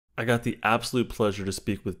I got the absolute pleasure to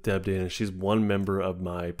speak with Deb Dana. She's one member of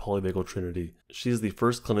my Polyvagal Trinity. She's the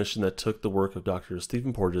first clinician that took the work of Dr.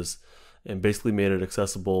 Stephen Porges and basically made it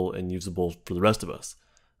accessible and usable for the rest of us.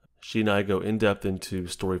 She and I go in depth into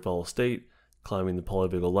story follow state, climbing the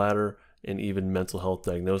polyvagal ladder, and even mental health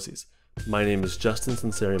diagnoses. My name is Justin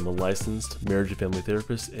Sunseri. I'm a licensed marriage and family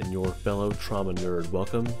therapist and your fellow trauma nerd.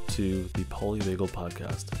 Welcome to the Polyvagal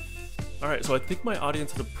Podcast. All right, so I think my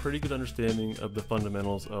audience has a pretty good understanding of the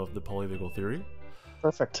fundamentals of the Polyvagal Theory.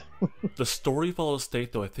 Perfect. The story follow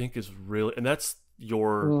state, though, I think is really, and that's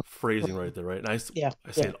your phrasing right there, right? And I say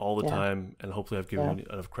it all the time, and hopefully I've given you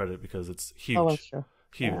enough credit because it's huge. Oh, I'm sure.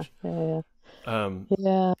 Huge.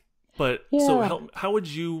 Yeah. But so how would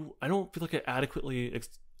you, I don't feel like I adequately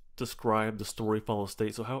describe the story follow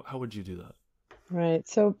state, so how would you do that? Right.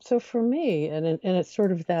 So for me, and it's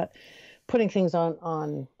sort of that putting things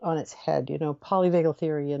on its head, polyvagal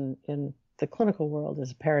theory in the clinical world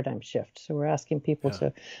is a paradigm shift. So we're asking people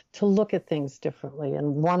to look at things differently.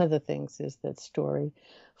 And one of the things is that story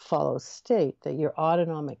follows state, that your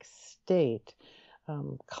autonomic state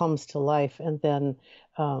comes to life, and then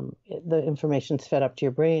the information's fed up to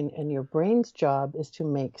your brain, and your brain's job is to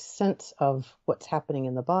make sense of what's happening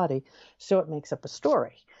in the body, so it makes up a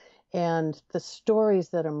story. And the stories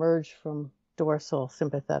that emerge from dorsal,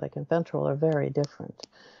 sympathetic, and ventral are very different,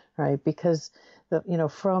 right? Because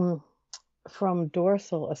from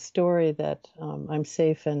dorsal, a story that I'm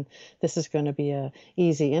safe and this is going to be a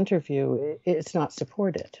easy interview, it's not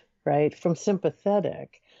supported, right? From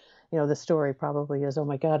sympathetic, the story probably is, oh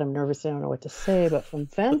my God, I'm nervous, I don't know what to say. But from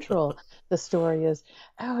ventral, the story is,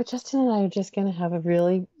 oh, Justin and I are just going to have a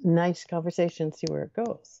really nice conversation, see where it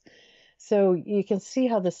goes. So you can see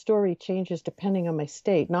how the story changes depending on my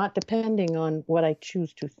state, not depending on what I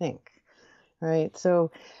choose to think, right?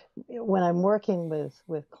 So when I'm working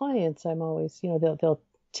with clients, I'm always, they'll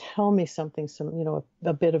tell me something,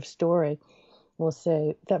 a bit of story. We'll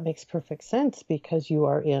say, that makes perfect sense because you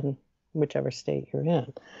are in whichever state you're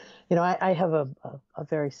in. I have a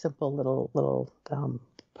very simple little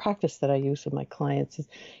practice that I use with my clients.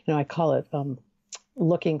 I call it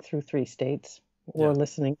looking through three states, or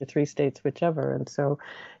listening to three states, whichever. And so,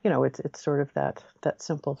 it's sort of that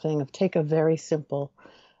simple thing of take a very simple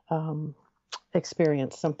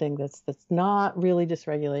experience, something that's not really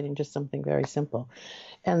dysregulating, just something very simple.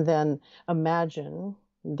 And then imagine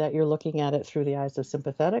that you're looking at it through the eyes of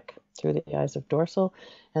sympathetic, through the eyes of dorsal,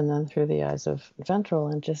 and then through the eyes of ventral,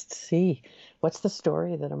 and just see what's the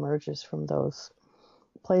story that emerges from those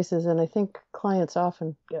places. And I think clients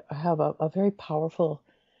often have a very powerful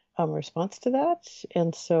response to that.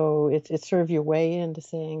 And so it's sort of your way into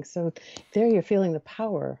saying, so there you're feeling the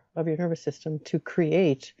power of your nervous system to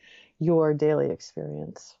create your daily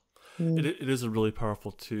experience. It is a really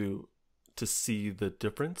powerful to see the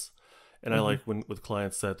difference. And I like when with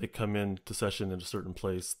clients that they come into session in a certain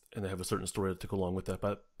place and they have a certain story to go along with that.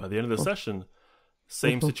 But by the end of the session,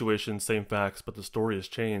 same situation, same facts, but the story has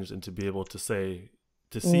changed, and to be able to see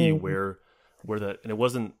where that, and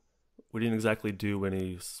we didn't exactly do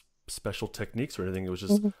any special techniques or anything. It was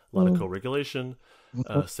just a lot of co-regulation,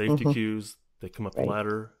 safety cues. They come up the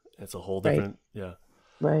ladder. It's a whole different,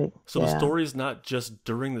 Right. So the story is not just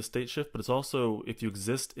during the state shift, but it's also if you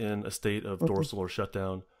exist in a state of dorsal or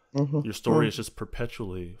shutdown, your story is just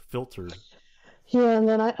perpetually filtered. Yeah, and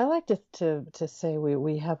then I like to say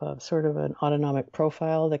we have a sort of an autonomic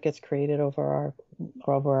profile that gets created over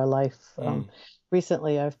our life.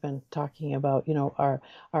 Recently, I've been talking about,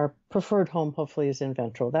 our preferred home hopefully is in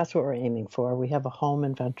ventral. That's what we're aiming for. We have a home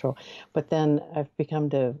in ventral. But then I've become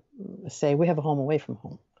to say we have a home away from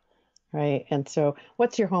home, right? And so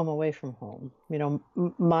what's your home away from home?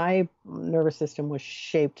 My nervous system was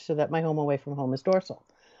shaped so that my home away from home is dorsal,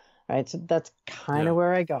 right? So that's kind of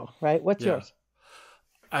where I go, right? What's yours?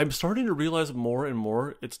 I'm starting to realize more and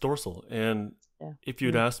more it's dorsal. And if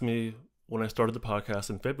you'd asked me when I started the podcast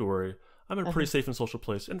in February, I'm in a pretty safe and social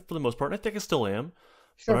place. And for the most part, and I think I still am.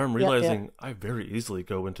 Sure. But I'm realizing I very easily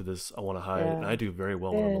go into this, I want to hide. And I do very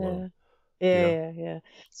well when I'm alone. Yeah.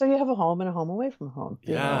 So you have a home and a home away from home.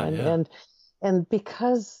 And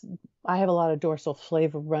because I have a lot of dorsal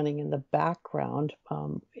flavor running in the background,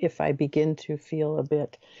 if I begin to feel a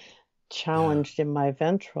bit challenged in my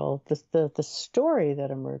ventral, the story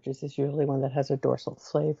that emerges is usually one that has a dorsal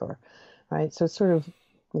flavor, right? So it's sort of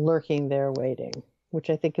lurking there waiting, which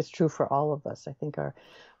I think is true for all of us. I think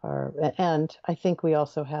and I think we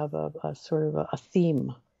also have a sort of a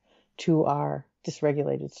theme to our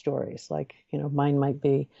dysregulated stories. Like, mine might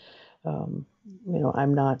be, I'm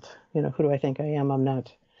not, who do I think I am? I'm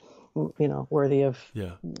not, worthy of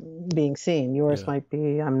being seen. Yours might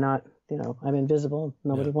be, I'm not I'm invisible,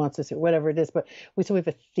 nobody wants to see, whatever it is. But so we have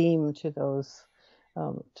a theme to those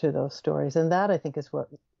stories, and that I think is what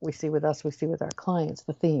we see with us. We see with our clients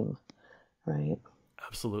the theme, right?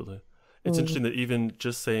 Absolutely. It's interesting that even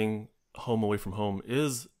just saying home away from home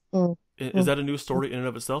is Mm. that a new story in and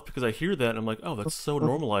of itself? Because I hear that and I'm like, oh, that's so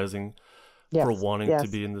normalizing for Yes, wanting to yes.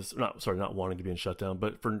 be in this. Not wanting to be in shutdown,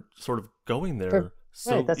 but for sort of going there Right.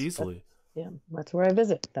 so That's easily. yeah. That's where I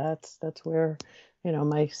visit. That's where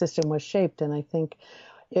my system was shaped, and I think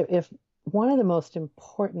if one of the most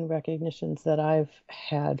important recognitions that I've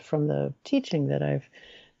had from the teaching that I've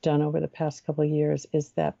done over the past couple of years is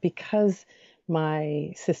that because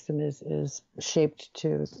my system is shaped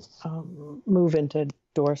to move into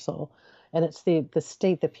dorsal, and it's the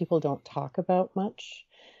state that people don't talk about much,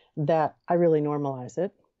 that I really normalize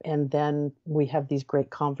it. And then we have these great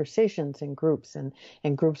conversations in groups, and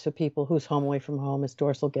groups of people whose home away from home is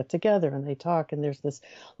dorsal get together and they talk, and there's this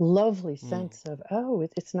lovely sense of, oh,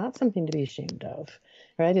 it's not something to be ashamed of,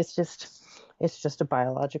 right? It's just a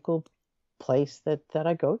biological place that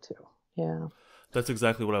I go to. Yeah. That's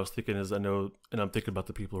exactly what I was thinking. Is I know, and I'm thinking about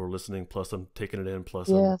the people who are listening. Plus, I'm taking it in. Plus,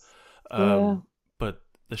 Yes. Yeah. but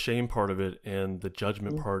the shame part of it and the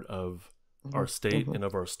judgment part of our state and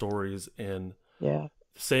of our stories, and Yeah.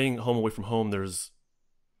 saying home away from home, there's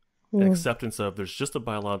an acceptance of there's just a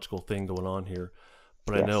biological thing going on here.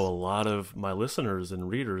 But I know a lot of my listeners and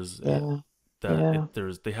readers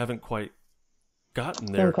they haven't quite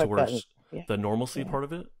gotten there to where it's the normalcy part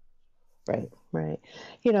of it. Right, right.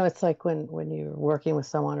 It's like when you're working with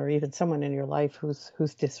someone, or even someone in your life who's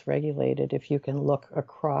dysregulated, if you can look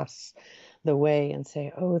across the way and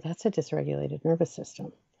say, oh, that's a dysregulated nervous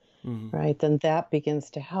system, right? Then that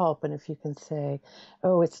begins to help. And if you can say,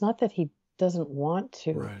 oh, it's not that he doesn't want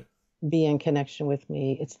to be in connection with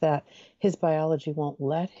me, it's that his biology won't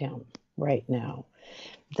let him right now,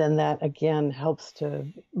 then that again helps to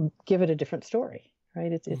give it a different story,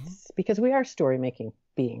 right? It's because we are story making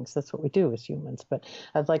beings. That's what we do as humans. But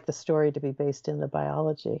I'd like the story to be based in the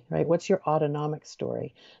biology, right? What's your autonomic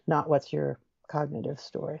story, not what's your cognitive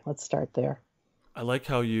story? Let's start there. I like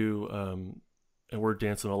how you, and we're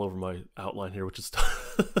dancing all over my outline here, which is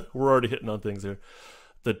we're already hitting on things here.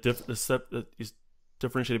 The you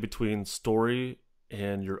differentiated between story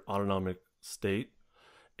and your autonomic state,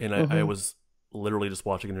 and I was literally just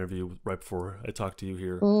watching an interview right before I talked to you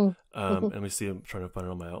here. And let me see, I'm trying to find it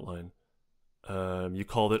on my outline. You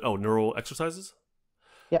called it neural exercises.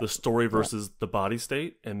 The story versus the body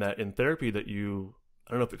state, and that in therapy that you,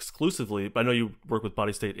 I don't know if exclusively, but I know you work with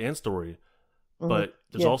body state and story, but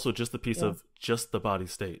there's also just the piece of just the body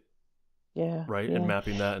state, right? And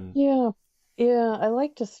mapping that. And I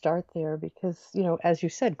like to start there because, as you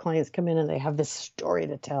said, clients come in and they have this story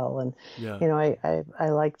to tell. And, I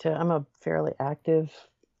like to, I'm a fairly active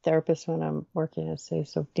therapist when I'm working. I say,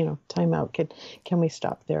 so, time out. Can we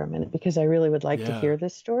stop there a minute? Because I really would like to hear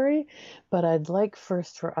this story, but I'd like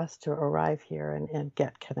first for us to arrive here and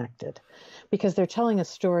get connected, because they're telling a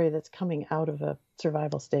story that's coming out of a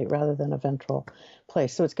survival state rather than a ventral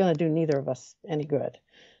place. So it's going to do neither of us any good.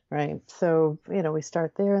 Right. So, we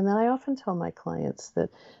start there. And then I often tell my clients that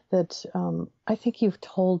I think you've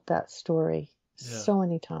told that story so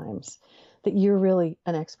many times that you're really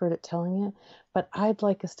an expert at telling it. But I'd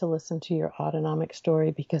like us to listen to your autonomic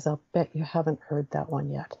story, because I'll bet you haven't heard that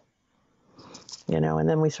one yet. And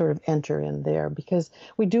then we sort of enter in there, because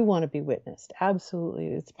we do want to be witnessed. Absolutely.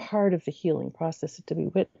 It's part of the healing process to be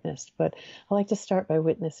witnessed. But I like to start by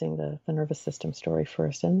witnessing the nervous system story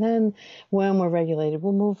first. And then when we're regulated,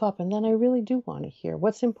 we'll move up. And then I really do want to hear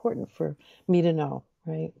what's important for me to know,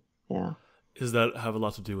 right? Yeah. Does that have a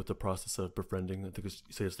lot to do with the process of befriending? I think you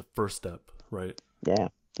say it's the first step, right? Yeah.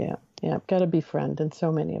 Got to befriend. And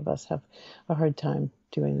so many of us have a hard time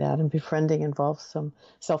doing that. And befriending involves some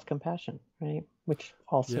self-compassion, right? Which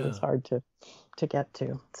also is hard to get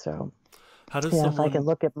to. So how does someone, if I can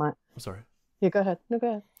look at my... I'm sorry. Yeah, go ahead. No, go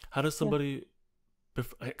ahead. How does somebody,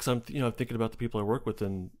 because I'm thinking about the people I work with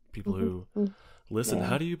and people who listen,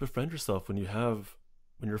 how do you befriend yourself when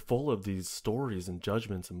you're full of these stories and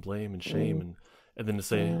judgments and blame and shame and then to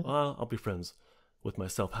say, I'll be friends with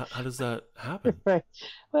myself? How does that happen? Right.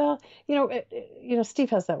 Well,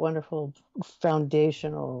 Steve has that wonderful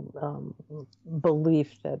foundational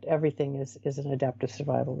belief that everything is an adaptive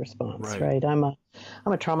survival response, right? I'm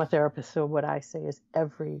a trauma therapist, so what I say is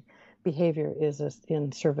every behavior is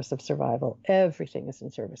in service of survival. Everything is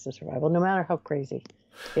in service of survival, no matter how crazy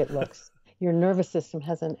it looks. Your nervous system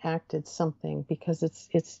has enacted something because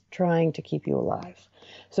it's trying to keep you alive.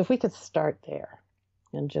 So if we could start there,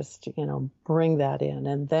 and just, bring that in.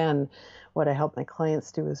 And then what I help my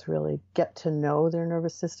clients do is really get to know their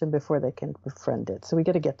nervous system before they can befriend it. So we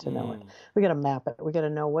got to get to know it. We got to map it. We got to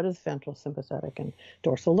know, what does ventral, sympathetic, and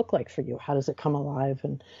dorsal look like for you? How does it come alive?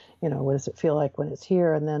 And, what does it feel like when it's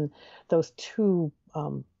here? And then those two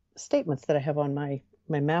statements that I have on my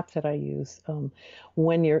map that I use,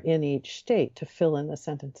 when you're in each state, to fill in the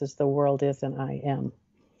sentences, the world is and I am.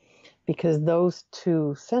 Because those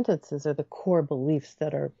two sentences are the core beliefs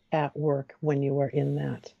that are at work when you are in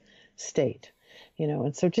that state,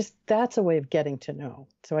 and so just that's a way of getting to know.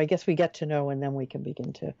 So I guess we get to know, and then we can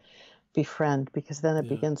begin to befriend, because then it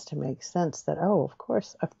begins to make sense that, oh, of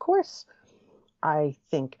course, I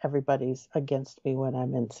think everybody's against me when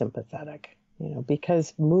I'm in sympathetic,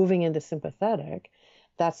 because moving into sympathetic,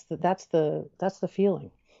 that's the feeling.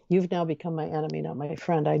 You've now become my enemy, not my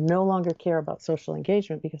friend. I no longer care about social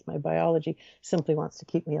engagement because my biology simply wants to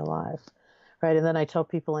keep me alive, right? And then I tell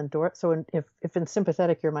people if in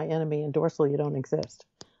sympathetic you're my enemy, in dorsal you don't exist,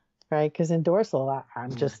 right? Because in dorsal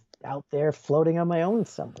I'm just out there floating on my own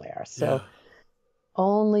somewhere. So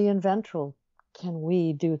only in ventral can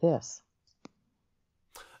we do this.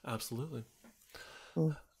 Absolutely.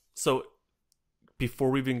 So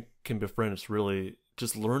before we even can befriend, it's really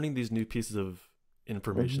just learning these new pieces of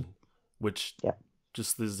information, which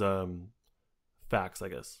just these facts, I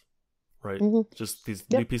guess, right? Just these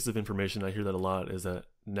new pieces of information. I hear that a lot, is that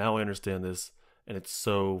now I understand this, and it's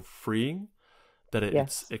so freeing that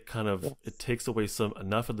it kind of it takes away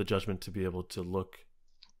enough of the judgment to be able to look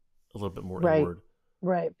a little bit more inward.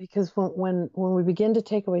 Right, because when we begin to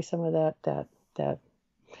take away some of that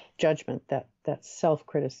judgment, that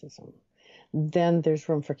self-criticism, then there's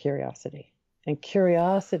room for curiosity. And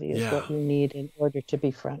curiosity is what you need in order to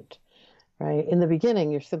befriend, right? In the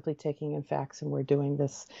beginning, you're simply taking in facts, and we're doing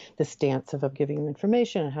this dance of giving you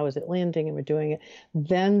information and how is it landing, and we're doing it.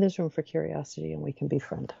 Then there's room for curiosity, and we can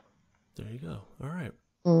befriend. There you go. All right.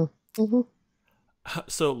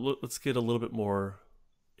 So let's get a little bit more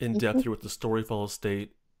in depth here with the story follow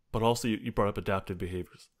state, but also you brought up adaptive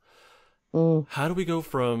behaviors. How do we go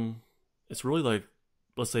from, it's really like,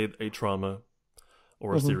 let's say a trauma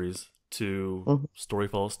or a series, to story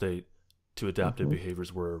follow state, to adaptive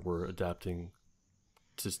behaviors where we're adapting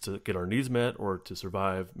just to get our needs met or to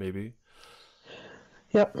survive, maybe?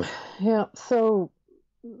 Yep. Yeah. So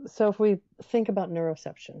if we think about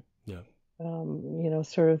neuroception,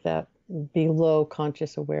 sort of that below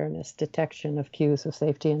conscious awareness detection of cues of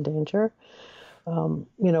safety and danger,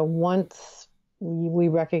 once we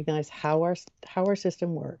recognize how our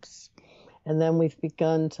system works, and then we've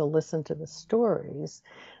begun to listen to the stories,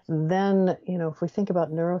 then, if we think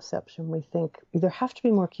about neuroception, we think there have to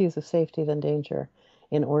be more cues of safety than danger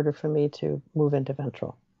in order for me to move into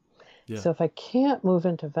ventral. So if I can't move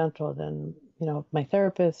into ventral, then, my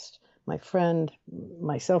therapist, my friend,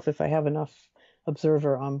 myself, if I have enough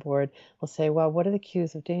observer on board, will say, well, what are the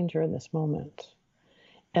cues of danger in this moment?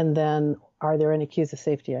 And then, are there any cues of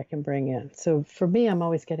safety I can bring in? So for me, I'm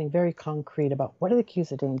always getting very concrete about what are the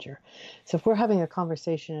cues of danger. So if we're having a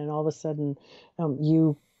conversation and all of a sudden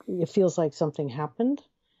it feels like something happened,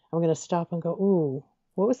 I'm going to stop and go, ooh,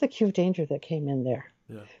 what was the cue of danger that came in there?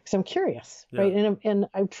 Because I'm curious, right? And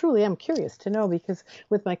I truly am curious to know, because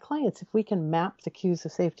with my clients, if we can map the cues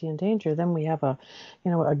of safety and danger, then we have a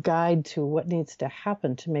guide to what needs to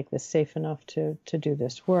happen to make this safe enough to do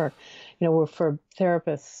this work. For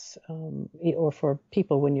therapists or for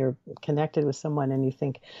people, when you're connected with someone and you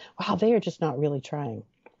think, wow, they are just not really trying,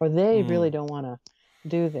 or they really don't want to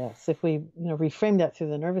do this. If we reframe that through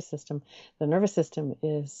the nervous system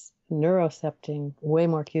is neurocepting way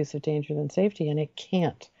more cues of danger than safety, and it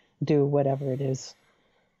can't do whatever it is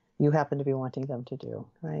you happen to be wanting them to do,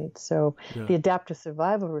 right? So the adaptive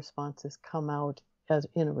survival responses come out as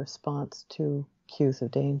in a response to cues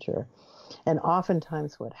of danger. And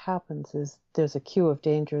oftentimes what happens is there's a cue of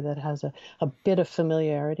danger that has a bit of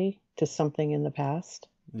familiarity to something in the past.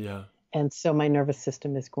 And so my nervous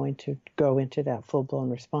system is going to go into that full-blown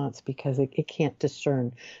response because it can't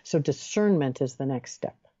discern. So discernment is the next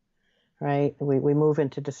step, right? We move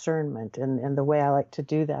into discernment. And the way I like to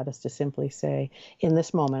do that is to simply say, in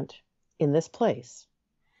this moment, in this place,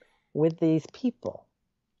 with these people,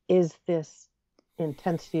 is this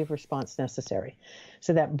intensity of response necessary?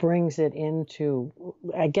 So that brings it into,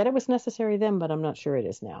 I get it was necessary then, but I'm not sure it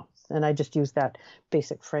is now. And I just use that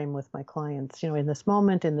basic frame with my clients. In this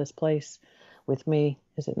moment, in this place, with me,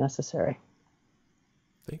 is it necessary?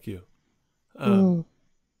 Thank you.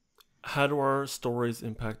 How do our stories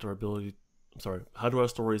impact our ability? How do our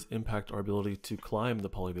stories impact our ability to climb the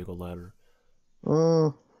polyvagal ladder?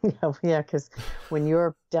 Yeah, because when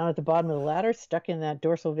you're down at the bottom of the ladder, stuck in that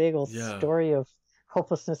dorsal vagal Yeah. story of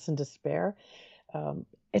hopelessness and despair,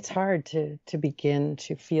 it's hard to begin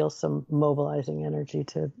to feel some mobilizing energy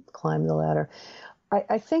to climb the ladder.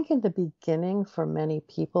 I think in the beginning, for many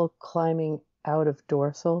people, climbing out of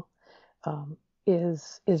dorsal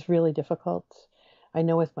is really difficult. I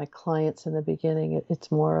know with my clients in the beginning,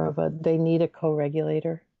 it's more of they need a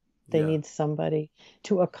co-regulator. They Yeah. need somebody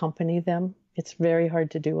to accompany them. It's very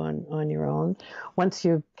hard to do on your own. Once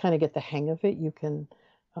you kind of get the hang of it, you can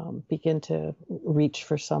begin to reach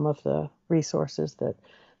for some of the resources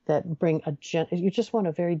that bring you just want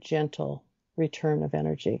a very gentle return of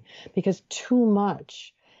energy, because too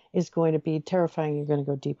much is going to be terrifying. You're going to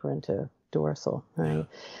go deeper into dorsal, right? Yeah.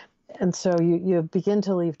 And so you begin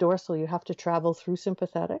to leave dorsal. You have to travel through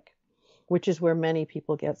sympathetic, which is where many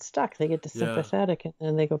people get stuck. They get to sympathetic and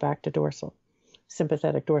then they go back to dorsal.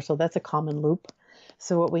 Sympathetic, dorsal, that's a common loop.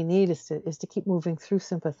 So what we need is to keep moving through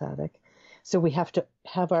sympathetic. So we have to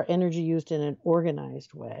have our energy used in an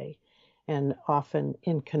organized way, and often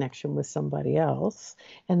in connection with somebody else.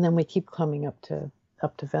 And then we keep coming up to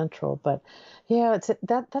ventral. But yeah,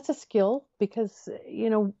 that's a skill, because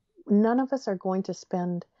none of us are going to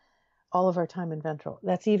spend all of our time in ventral.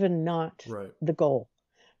 That's even not the goal.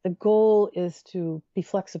 The goal is to be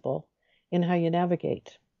flexible in how you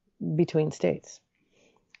navigate between states.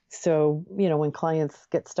 So, when clients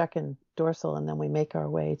get stuck in dorsal and then we make our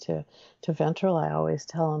way to ventral, I always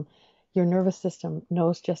tell them, your nervous system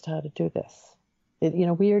knows just how to do this.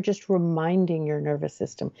 We are just reminding your nervous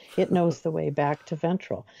system. It knows the way back to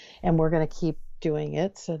ventral, and we're going to keep doing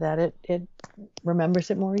it so that it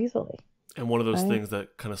remembers it more easily. And one of those things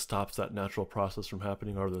that kind of stops that natural process from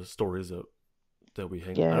happening are the stories that we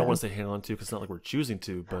I don't want to say hang on to, because it's not like we're choosing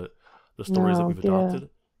to, but the stories that we've adopted.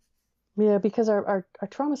 Yeah, because our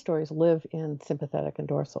trauma stories live in sympathetic and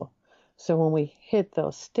dorsal. So when we hit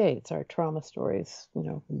those states, our trauma stories,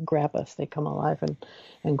 grab us. They come alive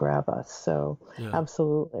and grab us. So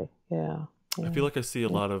absolutely, yeah. I feel like I see a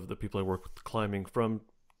lot of the people I work with climbing from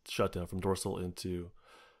shutdown, from dorsal into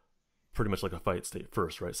pretty much like a fight state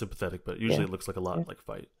first, right? Sympathetic, but usually it looks like a lot like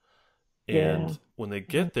fight. And when they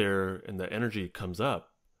get there and the energy comes up,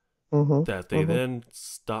 that they then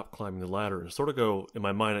stop climbing the ladder and sort of go, in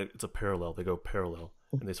my mind, it's a parallel. They go parallel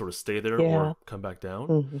and they sort of stay there or come back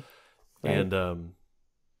down. And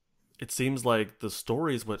it seems like the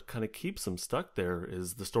story is what kind of keeps them stuck there.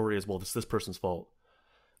 Is the story is, well, it's this person's fault,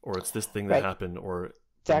 or it's this thing that happened, or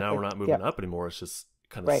now we're not moving up anymore. It's just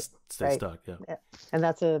kind of stay stuck. Yeah. And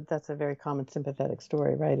that's a very common sympathetic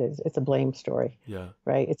story, right? It's a blame story. Yeah.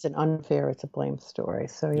 Right. It's an unfair, it's a blame story.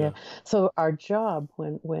 So So our job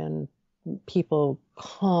when people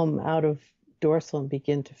come out of dorsal and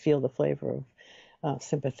begin to feel the flavor of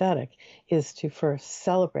sympathetic is to first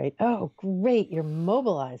celebrate. Oh, great, you're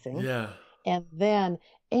mobilizing. Yeah.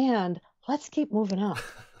 And let's keep moving up.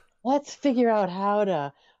 Let's figure out how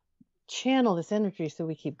to channel this energy so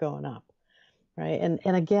we keep going up. Right.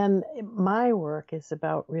 And again, my work is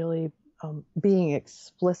about really being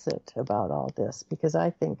explicit about all this, because I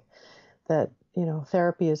think that,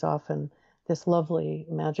 therapy is often this lovely,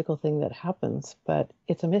 magical thing that happens, but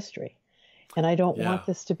it's a mystery. And I don't want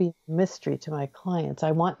this to be a mystery to my clients.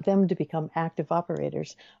 I want them to become active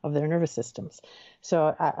operators of their nervous systems.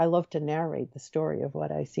 So I love to narrate the story of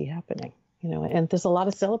what I see happening, and there's a lot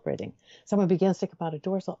of celebrating. Someone begins to come out of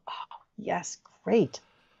dorsal. Oh, yes, great.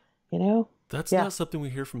 That's not something we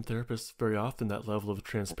hear from therapists very often, that level of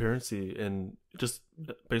transparency. And just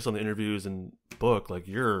based on the interviews and book, like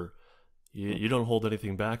you don't hold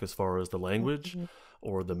anything back as far as the language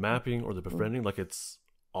or the mapping or the befriending. Like, it's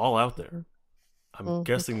all out there. I'm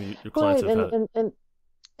guessing your clients have had and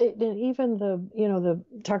even the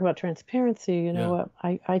talk about transparency,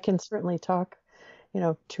 I can certainly talk,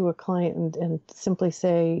 to a client and simply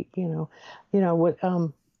say, what,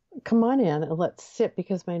 come on in and let's sit,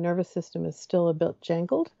 because my nervous system is still a bit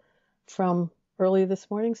jangled from early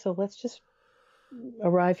this morning. So let's just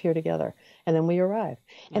arrive here together. And then we arrive.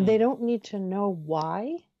 And they don't need to know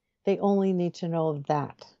why. They only need to know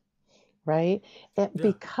that. Right?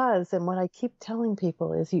 Because, and what I keep telling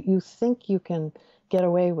people is you think you can get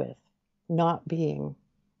away with not being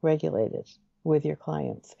regulated with your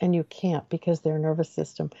clients, and you can't, because their nervous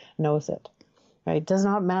system knows it. Right? It does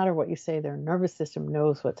not matter what you say. Their nervous system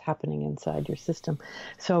knows what's happening inside your system.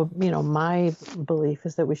 So, my belief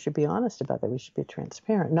is that we should be honest about that. We should be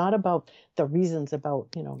transparent, not about the reasons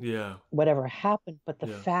about, whatever happened, but the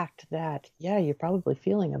fact that, you're probably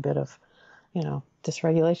feeling a bit of,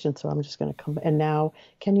 dysregulation. So I'm just going to come. And now,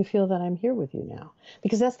 can you feel that I'm here with you now?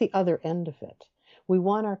 Because that's the other end of it. We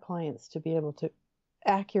want our clients to be able to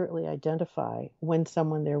accurately identify when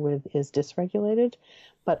someone they're with is dysregulated,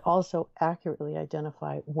 but also accurately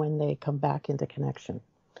identify when they come back into connection.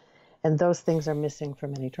 And those things are missing for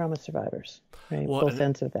many trauma survivors, right? Well, Both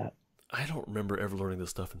ends of that. I don't remember ever learning this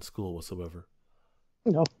stuff in school whatsoever.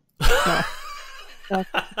 No, no, no,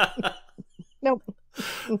 no.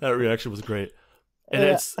 That reaction was great. And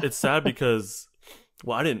Yeah. it's sad because,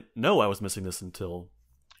 well, I didn't know I was missing this until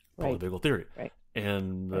Right, Polyvagal Theory. right,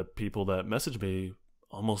 And the right. people that message me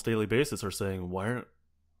almost daily basis are saying, why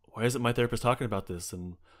isn't my therapist talking about this?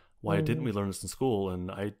 And why didn't Mm. we learn this in school?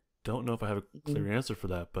 And I don't know if I have a Mhm. clear answer for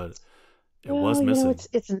that, but it Well, was missing.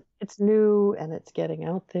 it's new and it's getting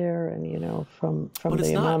out there, and from But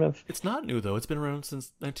the amount of it's not new though. It's been around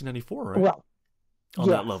since 1994, right? well, On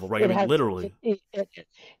that yes, level, right? I it mean, has. literally.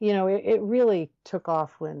 It really took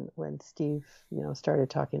off when Steve started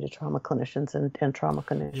talking to trauma clinicians, and trauma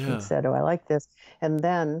clinicians Yeah. said, "Oh, I like this," and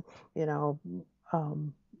then you know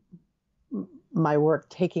um, my work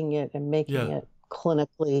taking it and making Yeah. it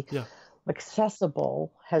clinically Yeah.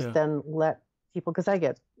 accessible has Yeah. then let people, because I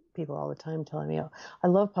get people all the time telling me, "Oh, I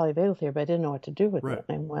love polyvagal theory, but I didn't know what to do with Right. it."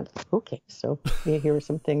 And I went, "Okay, so here are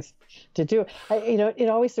some things to do." It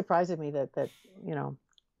always surprises me that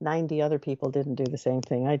 90 other people didn't do the same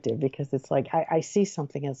thing I did, because it's like I see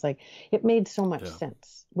something and it's like it made so much Yeah.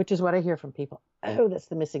 sense, which is what I hear from people. Oh, that's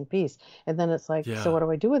the missing piece. And then it's like, so Yeah. what do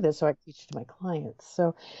I do with it? So I teach to my clients.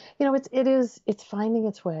 So, it's finding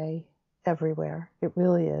its way everywhere. It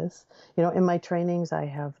really is. In my trainings, I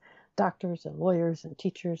have doctors and lawyers and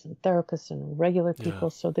teachers and therapists and regular Yeah. people.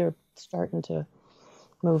 So they're starting to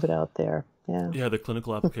move it out there. Yeah. Yeah. The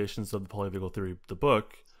clinical applications of the Polyvagal Theory, the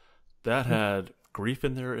book, that had grief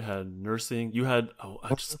in there. It had nursing. You had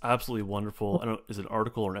just absolutely wonderful. I don't know, is it an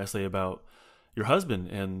article or an essay about your husband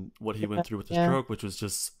and what he went through with the Yeah. stroke, which was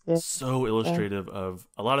just Yeah. so Yeah. illustrative of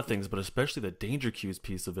a lot of things, but especially the danger cues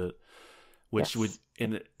piece of it, which would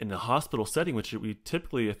Yes. in a hospital setting, which we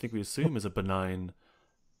typically I think we assume is a benign,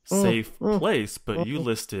 Mm, safe mm, place, but you mm.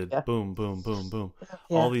 listed Yeah. boom, boom, boom, boom,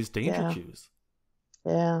 all Yeah. these danger Yeah. cues.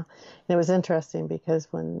 Yeah. And it was interesting because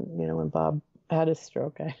when Bob had his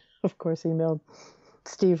stroke, I, of course, emailed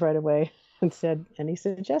Steve right away and said, "Any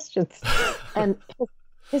suggestions?" And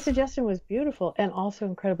his suggestion was beautiful and also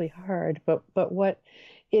incredibly hard. But what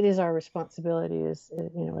it is our responsibility is,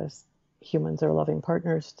 as humans or loving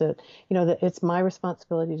partners, that it's my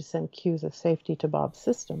responsibility to send cues of safety to Bob's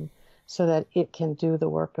system so that it can do the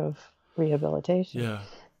work of rehabilitation. Yeah.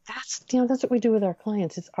 That's what we do with our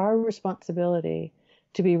clients. It's our responsibility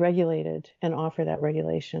to be regulated and offer that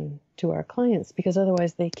regulation to our clients, because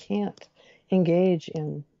otherwise they can't engage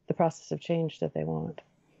in the process of change that they want.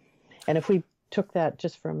 And if we took that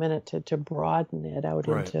just for a minute to broaden it out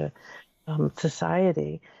Right. into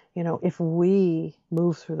society, if we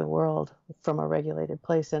move through the world from a regulated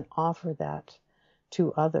place and offer that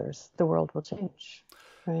to others, the world will change,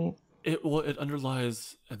 right? It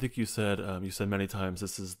underlies. I think you said many times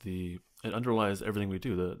it underlies everything we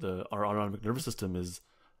do. Our autonomic nervous system is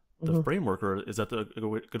the Mm-hmm. framework, or is that a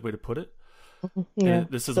good way to put it? And Yeah,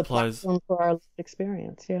 this it's is the applies. platform for our lived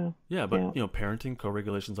experience. Yeah, Yeah, but yeah, parenting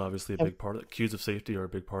co-regulation is obviously a yeah. big part of it. Cues of safety are a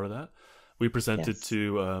big part of that. We presented Yes,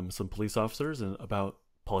 to some police officers and about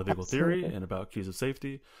polyvagal theory absolutely. and about cues of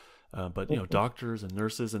safety, but Hmm. doctors and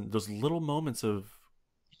nurses and those little moments of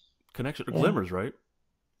connection, or Yeah. glimmers, right?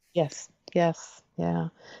 Yes. Yes. Yeah.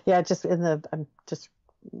 Yeah. I'm just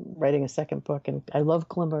writing a second book, and I love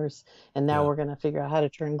glimmers, and now Yeah. we're going to figure out how to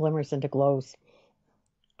turn glimmers into glows.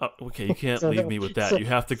 Okay, you can't So leave the me with that. so You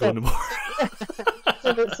have to go so into more.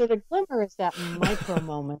 so, so the glimmer is that micro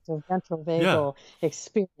moment of ventral Yeah, vagal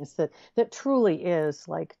experience that truly is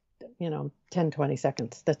like 10-20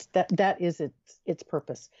 seconds. That is its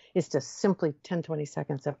purpose, is to simply 10-20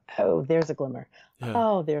 seconds of, oh, there's a glimmer, yeah,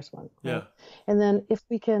 oh, there's one, yeah, right? And then if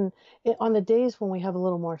we can, on the days when we have a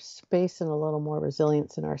little more space and a little more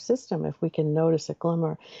resilience in our system, if we can notice a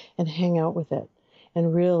glimmer and hang out with it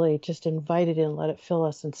and really just invite it in, let it fill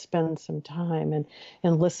us, and spend some time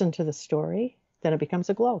and listen to the story, then it becomes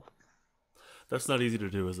a glow. that's not easy to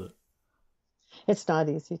do, is it? It's not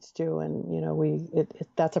easy to do, and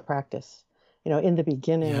that's a practice. In the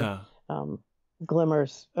beginning, Yeah, um,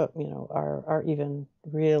 glimmers, are even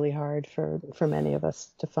really hard for many of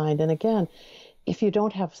us to find. And again, if you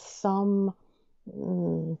don't have some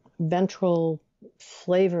ventral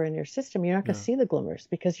flavor in your system, you're not going to yeah, see the glimmers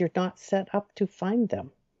because you're not set up to find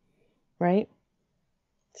them, right?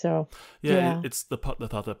 So, yeah. yeah. It's the thought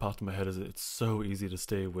that popped in my head is it's so easy to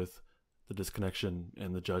stay with the disconnection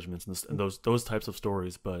and the judgments and those types of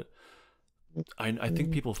stories, but I think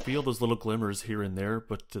Mhm. people feel those little glimmers here and there,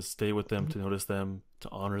 but to stay with them, to notice them, to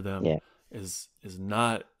honor them, Yeah. is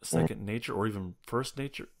not Yeah. second nature or even first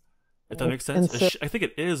nature. If that Right. makes sense, And so, I think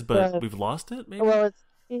it is, but well, we've lost it. Maybe. well, it's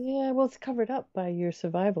yeah, well, it's covered up by your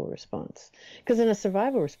survival response. Because in a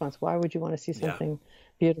survival response, why would you want to see Yeah. something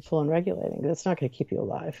beautiful and regulating? That's not going to keep you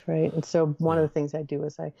alive, right? And so one of Yeah. the things I do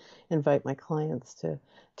is I invite my clients to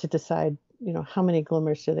decide, how many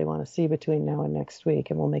glimmers do they want to see between now and next week,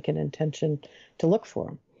 and we'll make an intention to look for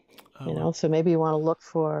them. Oh wow. So maybe you want to look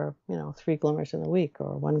for, 3 glimmers in a week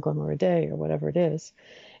or 1 glimmer a day or whatever it is,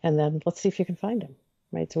 and then let's see if you can find them,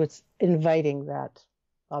 right? So it's inviting that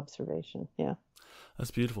observation. Yeah. That's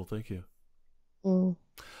beautiful. Thank you. Mm.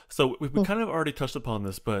 So we kind of already touched upon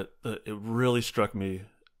this, but it really struck me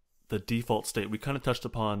the default state. We kind of touched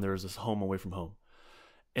upon there's this home away from home,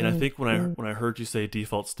 and I Mm. think Mm. when I heard you say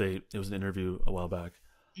default state, it was an interview a while back.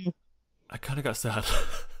 Mm. I kind of got sad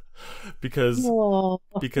because Oh,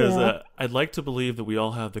 yeah, I'd like to believe that we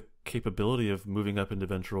all have the capability of moving up into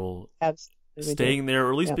ventral, absolutely we do. staying there,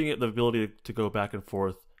 or at least Yeah. being the ability to go back and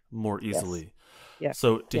forth more Yes. easily. Yeah.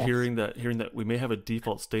 So to Yes. hearing that we may have a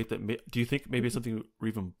default state do you think maybe it's something we're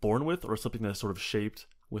even born with, or something that's sort of shaped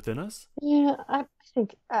within us? Yeah. I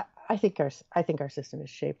think our system is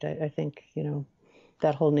shaped. I think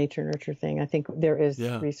that whole nature nurture thing. I think there is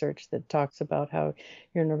Yeah. research that talks about how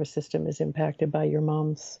your nervous system is impacted by your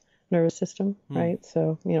mom's nervous system, Hmm. right?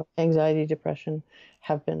 So, anxiety, depression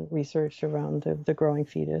have been researched around the growing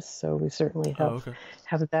fetus. So we certainly Oh, have okay.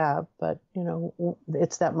 have that. But,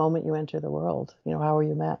 it's that moment you enter the world. How are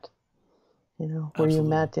you met? Were you Absolutely.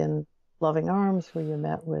 met in loving arms? Were you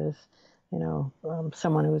met with,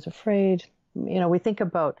 someone who was afraid? We think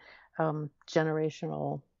about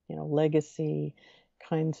generational, legacy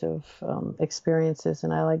kinds of experiences.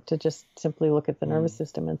 And I like to just simply look at the nervous Hmm.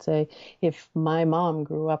 system and say, if my mom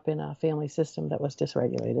grew up in a family system that was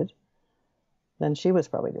dysregulated, then she was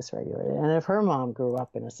probably dysregulated. And if her mom grew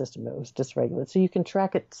up in a system that was dysregulated, so you can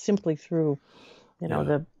track it simply through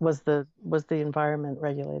Yeah. the environment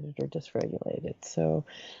regulated or dysregulated. So,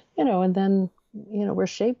 and then we're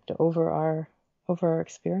shaped over our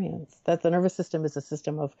experience. That the nervous system is a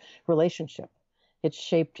system of relationship. It's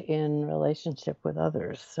shaped in relationship with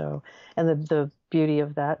others. So, and the beauty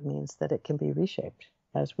of that means that it can be reshaped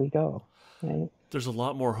as we go, right? There's a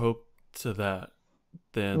lot more hope to that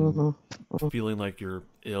than Mm-hmm. feeling like you're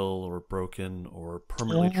ill or broken or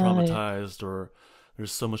permanently Yeah, traumatized, or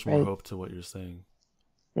there's so much more right. hope to what you're saying.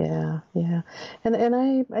 Yeah, yeah. And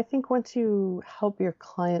I think once you help your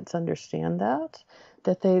clients understand that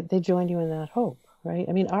they join you in that hope, right?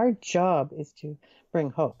 I mean, our job is to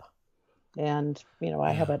bring hope. And,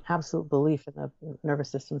 I have Yeah. an absolute belief in the nervous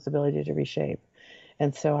system's ability to reshape.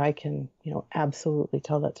 And so I can, absolutely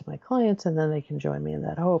tell that to my clients, and then they can join me in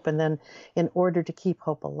that hope. And then in order to keep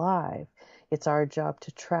hope alive, it's our job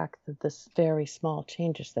to track this very small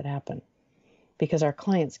changes that happen because our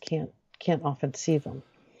clients can't often see them.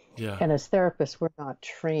 Yeah. And as therapists, we're not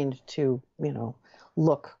trained to,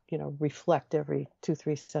 look, reflect every 2,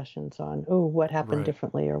 3 sessions on, oh, what happened Right.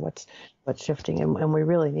 differently or what's shifting. And we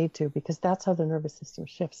really need to, because that's how the nervous system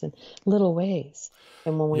shifts in little ways.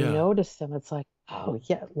 And when we Yeah. notice them, it's like, oh,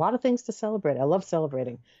 yeah, a lot of things to celebrate. I love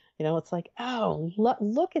celebrating. It's like, oh,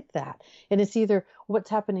 look at that. And it's either what's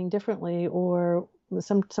happening differently or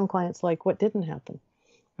some clients like what didn't happen,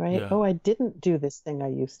 right? Yeah. Oh, I didn't do this thing I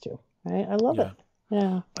used to, right? I love Yeah. it.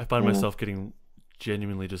 Yeah. I find Yeah. myself getting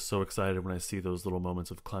genuinely just so excited when I see those little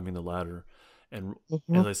moments of climbing the ladder. And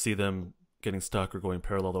Hmm. as I see them getting stuck or going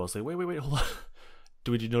parallel, I'll say, wait, hold on.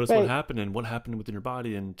 Did you notice what Right. happened and what happened within your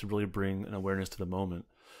body? And to really bring an awareness to the moment,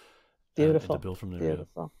 and to Beautiful. build from there. Yeah.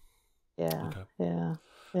 Beautiful. Yeah. Okay. Yeah.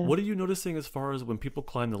 Yeah. What are you noticing as far as when people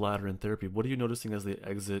climb the ladder in therapy? What are you noticing as they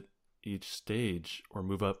exit each stage or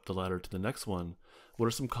move up the ladder to the next one? What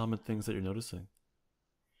are some common things that you're noticing?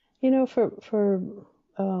 For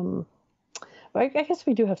um I guess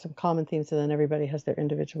we do have some common themes, and then everybody has their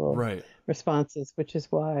individual Right. responses, which is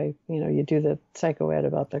why, you do the psychoed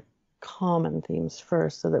about the common themes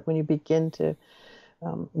first, so that when you begin to,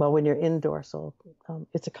 when you're in dorsal,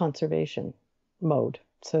 it's a conservation mode,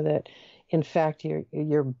 so that in fact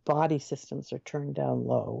your body systems are turned down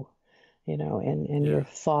low, and Yeah. your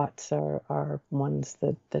thoughts are ones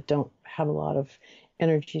that don't have a lot of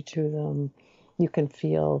energy to them. You can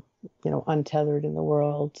feel, untethered in the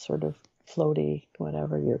world, sort of floaty,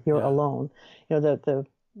 whatever. You're Yeah. alone. The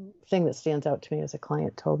thing that stands out to me as a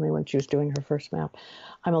client told me when she was doing her first map,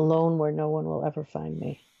 I'm alone where no one will ever find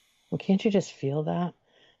me. Well, can't you just feel that?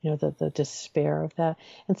 The despair of that.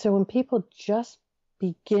 And so when people just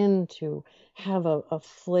begin to have a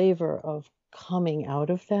flavor of coming out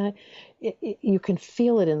of that, you can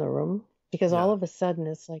feel it in the room. because all Yeah. of a sudden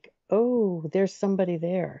it's like, oh, there's somebody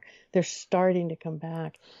there. They're starting to come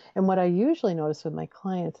back. And what I usually notice with my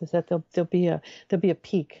clients is that there'll be a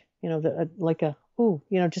peak, like a ooh,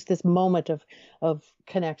 just this moment of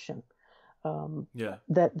connection. Yeah.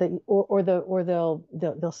 Or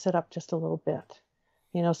they'll sit up just a little bit.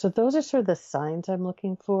 So those are sort of the signs I'm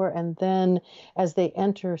looking for. And then as they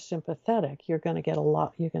enter sympathetic, you're going to get a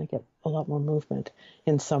lot more movement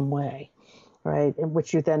in some way, right? In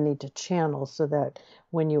which you then need to channel so that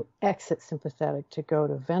when you exit sympathetic to go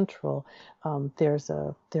to ventral, there's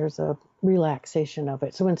a relaxation of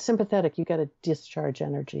it. So in sympathetic, you got to discharge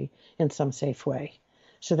energy in some safe way,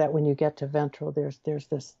 so that when you get to ventral, there's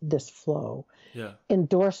this flow. Yeah. In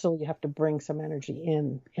dorsal, you have to bring some energy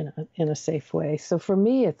in a safe way. So for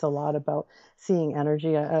me, it's a lot about seeing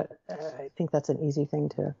energy. I think that's an easy thing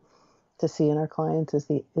to see in our clients is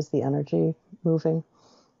the energy moving.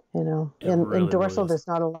 It In really, really dorsal, is. there's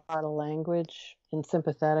not a lot of language. In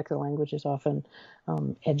sympathetic, the language is often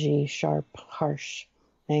edgy, sharp, harsh,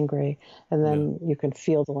 angry, and Yeah. then you can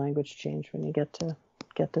feel the language change when you get to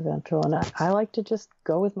ventral. And I like to just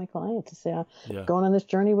go with my client to say, I'm Yeah. going on this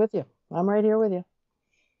journey with you. I'm right here with you.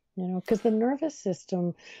 Because the nervous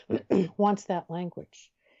system wants that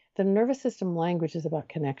language. The nervous system language is about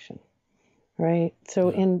connection, right?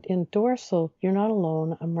 So Yeah. in dorsal, you're not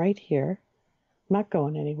alone. I'm right here. I'm not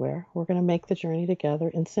going anywhere. We're going to make the journey together.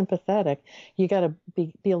 In sympathetic, you got to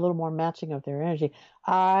be a little more matching of their energy.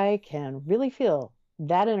 I can really feel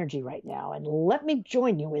that energy right now, and let me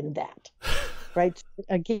join you in that. Right?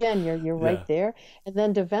 Again, you're right Yeah. there. And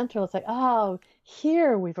then to ventral, it's like, oh,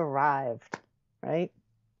 here we've arrived. Right?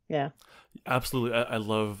 Yeah. Absolutely. I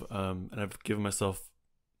love, and I've given myself,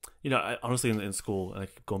 I honestly in school, and I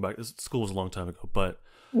keep going back. School was a long time ago,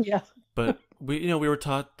 Yeah. but we were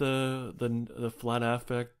taught the flat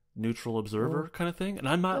affect neutral observer kind of thing, and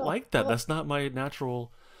I'm not Oh, like that. oh, That's not my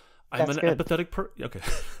natural. I'm that's an good. empathetic Okay.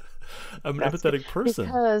 I'm an That's good. empathetic person.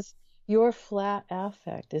 Because your flat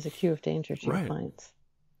affect is a cue of danger to your Right. clients.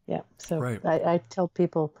 Yeah. So Right. I tell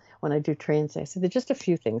people when I do trainings, I say there's just a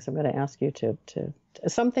few things I'm going to ask you to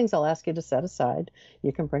some things I'll ask you to set aside.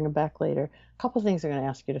 You can bring them back later. A couple of things I'm going to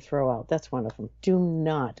ask you to throw out. That's one of them. Do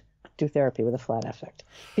not do therapy with a flat affect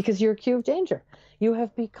because you're a cue of danger. You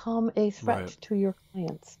have become a Right. threat to your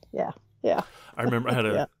clients. Yeah. Yeah. I remember I had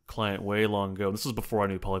a Yeah. client way long ago. This was before I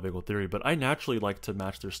knew polyvagal theory, but I naturally like to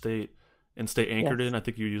match their state and stay anchored Yes. in. I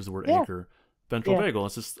think you use the word Yeah. anchor. Ventral Yeah. vagal.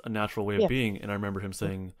 It's just a natural way of Yeah. being. And I remember him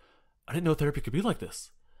saying, I didn't know therapy could be like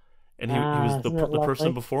this. And he was Ah, isn't it the person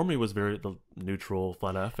lovely? before me was very the neutral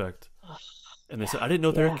flat affect. And they said, I didn't know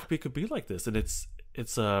Yeah. therapy could be like this. And it's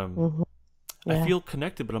Hmm. I Yeah. feel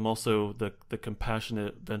connected, but I'm also the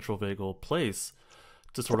compassionate ventral vagal place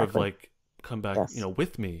to sort of Exactly. like come back, Yes.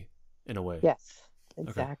 with me in a way. Yes. Okay.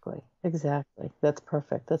 Exactly. Exactly. That's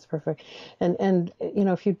perfect. That's perfect. And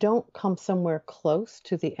if you don't come somewhere close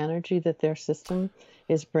to the energy that their system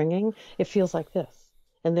is bringing, it feels like this.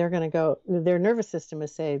 And they're going to go, their nervous system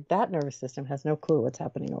is saying that nervous system has no clue what's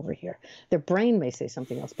happening over here. Their brain may say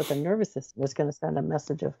something else, but the nervous system is going to send a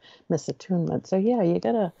message of misattunement. So yeah, you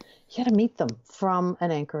gotta meet them from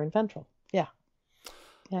an anchor and ventral. Yeah.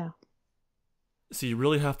 Yeah. So you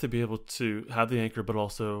really have to be able to have the anchor, but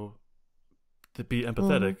also to be Hmm.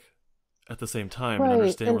 empathetic at the same time and Right.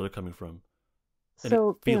 understand And where they're coming from and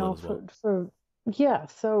so, feel it as well. yeah,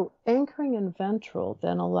 so anchoring in ventral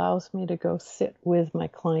then allows me to go sit with my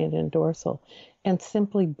client in dorsal and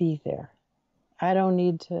simply be there. I don't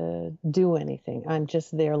need to do anything. I'm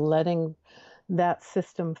just there letting that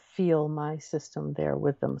system feel my system there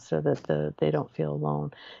with them so that they don't feel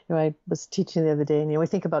alone. I was teaching the other day, and we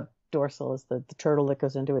think about dorsal as the turtle that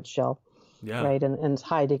goes into its shell, Yeah. right? And is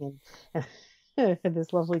hiding. And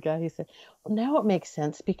this lovely guy, he said, well, now it makes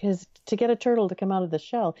sense because to get a turtle to come out of the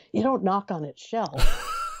shell, you don't knock on its shell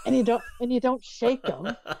and you don't shake them.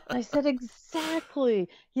 And I said, exactly.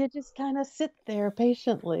 You just kind of sit there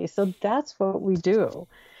patiently. So that's what we do.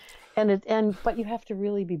 But you have to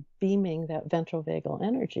really be beaming that ventral vagal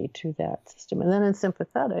energy to that system. And then in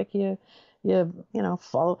sympathetic, you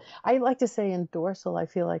follow. I like to say in dorsal, I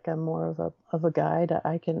feel like I'm more of a guide.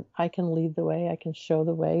 I can lead the way. I can show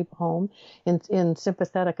the way home. In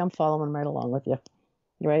sympathetic, I'm following right along with you.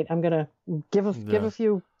 Right? I'm gonna give Yeah. a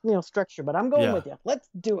few structure, but I'm going Yeah. with you. Let's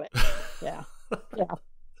do it. Yeah, yeah,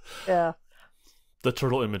 yeah. The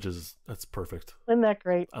turtle images, that's perfect. Isn't that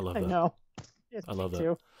great? I love I that. know. It's I me love that.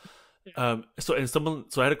 too. Yeah. So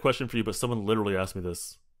I had a question for you, but someone literally asked me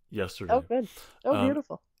this Oh, yesterday. good. Oh, Um,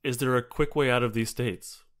 beautiful. is there a quick way out of these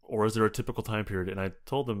states, or is there a typical time period? And I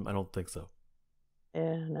told them I don't think so.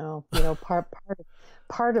 Yeah, no,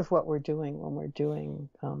 part of what we're doing when we're doing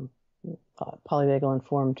polyvagal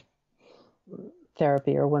informed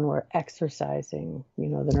therapy, or when we're exercising,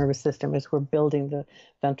 the nervous system, is we're building the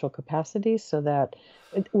ventral capacity, so that,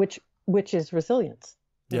 which is resilience.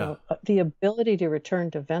 Yeah. The ability to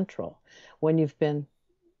return to ventral when you've been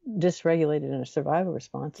dysregulated in a survival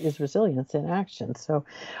response is resilience in action. So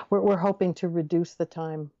we're hoping to reduce the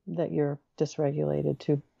time that you're dysregulated,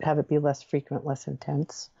 to have it be less frequent, less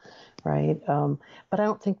intense, right? But I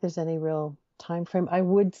don't think there's any real time frame. I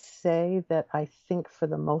would say that I think for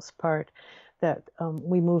the most part that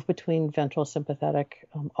we move between ventral sympathetic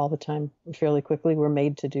all the time fairly quickly. We're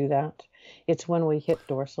made to do that. It's when we hit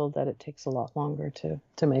dorsal that it takes a lot longer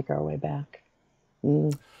to make our way back.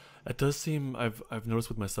 It does seem, I've noticed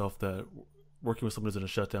with myself that working with someone who's in a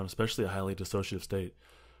shutdown, especially a highly dissociative state,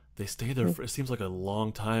 they stay there for, it seems like a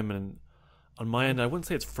long time. And on my end, I wouldn't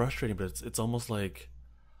say it's frustrating, but it's almost like,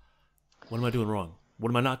 what am I doing wrong? What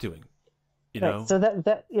am I not doing? You know? So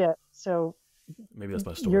yeah. So maybe that's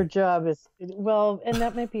my story. Your job is, well, and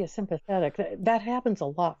that might be a sympathetic. That happens a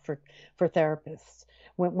lot for therapists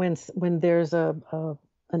when there's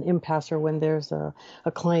an impasse, or when there's a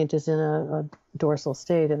client is in a dorsal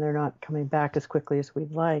state and they're not coming back as quickly as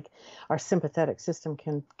we'd like. Our sympathetic system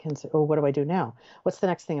can say, oh, what do I do now? What's the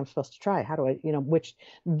next thing I'm supposed to try? How do I, which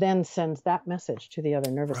then sends that message to the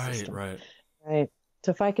other nervous system. Right. So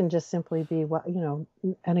if I can just simply be,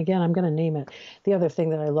 and again, I'm going to name it. The other thing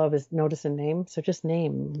that I love is notice and name. So just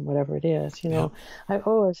name whatever it is, Yeah. I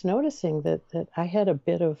was noticing that I had a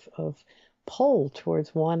bit of pull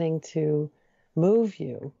towards wanting to move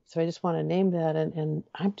you. So I just want to name that. And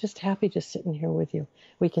I'm just happy just sitting here with you.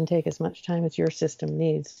 We can take as much time as your system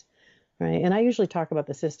needs. Right. And I usually talk about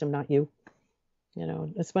the system, not you,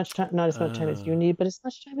 as much time, not as much time as you need, but as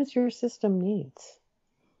much time as your system needs.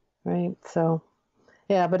 Right. So,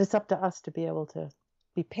 yeah, but it's up to us to be able to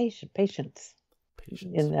be patience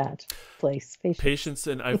in that place. Patience,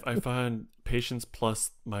 and I find patience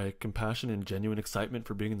plus my compassion and genuine excitement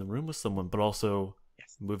for being in the room with someone, but also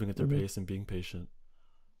moving at their pace and being patient.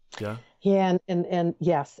 Yeah. Yeah, and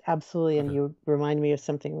yes, absolutely. And you remind me of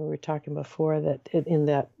something we were talking before, that in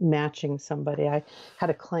that matching somebody, I had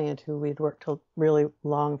a client who we'd worked really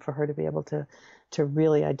long for her to be able to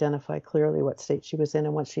really identify clearly what state she was in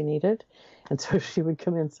and what she needed. And so she would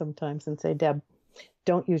come in sometimes and say, Deb,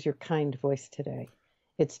 don't use your kind voice today.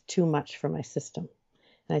 It's too much for my system.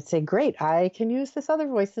 And I'd say, great, I can use this other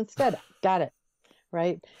voice instead. Got it.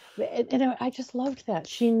 Right. And I just loved that.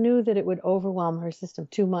 She knew that it would overwhelm her system,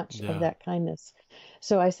 too much of that kindness.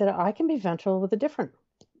 So I said, I can be ventral with a different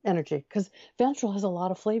energy, because ventral has a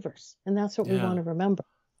lot of flavors. And that's what we want to remember.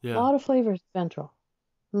 Yeah. A lot of flavors, ventral.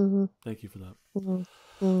 Mm-hmm. Thank you for that.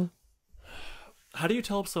 Mm-hmm. Mm-hmm. How do you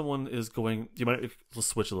tell if someone is going, let's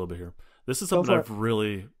switch a little bit here. This is something I've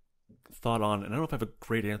really thought on, and I don't know if I have a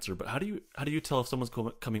great answer, but how do you tell if someone's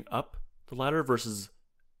coming up the ladder versus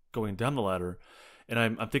going down the ladder? And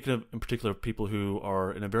I'm thinking of, in particular, people who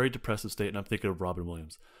are in a very depressive state, and I'm thinking of Robin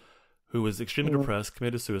Williams, who was extremely depressed,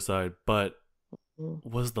 committed suicide, but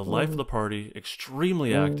was the life of the party,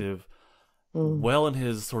 extremely active, well in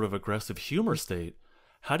his sort of aggressive humor state.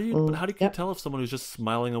 How do you tell if someone who's just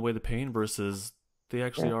smiling away the pain versus they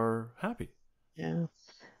actually are happy? Yeah.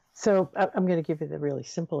 So I'm going to give you the really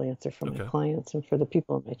simple answer for my clients and for the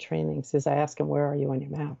people in my trainings is I ask them, where are you on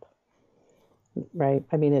your map? Right.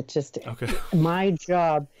 I mean, it's just my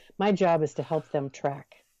job is to help them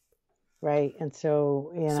track. Right. And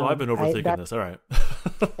so, so I've been overthinking this. All right.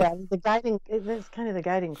 It's kind of the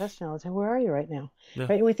guiding question all the time. Where are you right now? Yeah.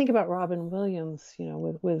 Right. And we think about Robin Williams,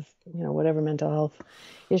 with whatever mental health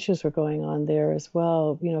issues were going on there as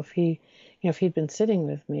well. If he'd been sitting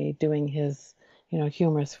with me doing his,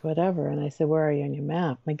 humorous whatever, and I said, where are you on your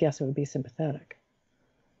map? My guess would be sympathetic.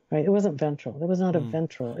 Right. It wasn't ventral. It was not a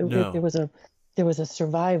ventral. There was a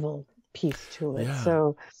survival piece to it. Yeah.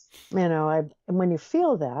 So, and when you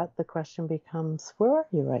feel that, the question becomes, where are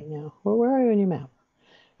you right now? Where are you on your map?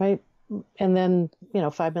 Right. And then,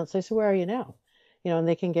 5 minutes later, so where are you now? And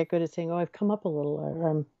they can get good at saying, oh, I've come up a little, or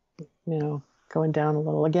I'm, going down a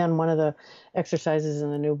little. Again, one of the exercises in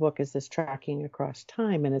the new book is this tracking across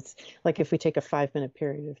time. And it's like, if we take a 5-minute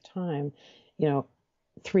period of time,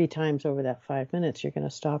 3 times over that 5 minutes, you're going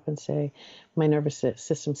to stop and say, my nervous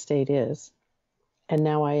system state is, and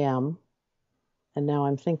now I am, and now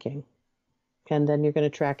I'm thinking. And then you're going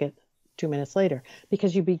to track it 2 minutes later,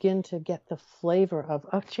 because you begin to get the flavor of,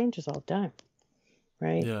 it changes all the time,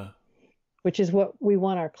 right? Yeah. Which is what we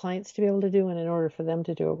want our clients to be able to do. And in order for them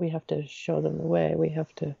to do it, we have to show them the way. We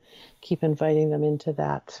have to keep inviting them into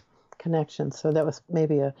that connection. So that was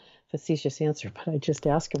maybe a facetious answer, but I just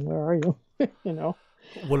ask them, where are you?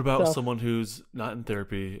 What about So, someone who's not in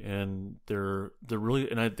therapy and they're really,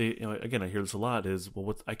 and again, I hear this a lot is,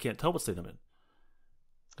 well, I can't tell what state I'm in,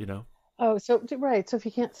 you know? oh, so right. So if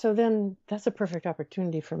you can't, so then that's a perfect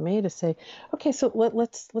opportunity for me to say, okay, so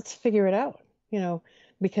let's figure it out,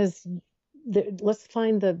 because let's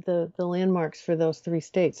find the landmarks for those three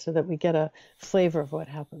states so that we get a flavor of what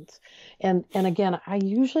happens. And again, I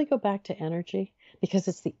usually go back to energy because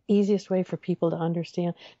it's the easiest way for people to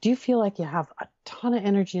understand. Do you feel like you have a ton of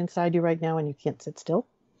energy inside you right now and you can't sit still?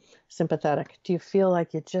 Sympathetic. Do you feel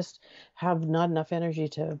like you just have not enough energy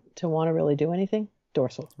to want to really do anything?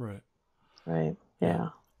 Dorsal. Right. Right. Yeah. Yeah.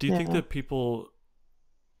 Do you think Yeah. that people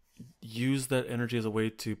use that energy as a way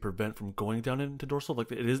to prevent from going down into dorsal?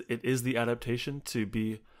 Like it is the adaptation to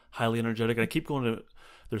be highly energetic. And I keep going to,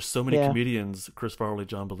 there's so many Yeah. comedians, Chris Farley,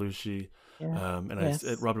 John Belushi, Yeah. and Yes.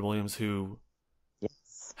 Robin Williams, who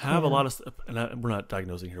Yes. have a Yeah. lot of stuff, and we're not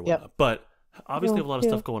diagnosing here, Yep. whatnot, but obviously No, have a lot of yeah.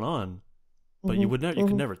 stuff going on, but Mhm, you could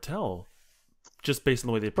mhm. never tell just based on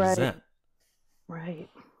the way they Right. present. Right.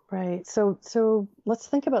 Right. So let's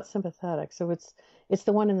think about sympathetic. So it's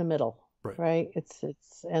the one in the middle, Right. right?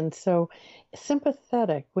 And so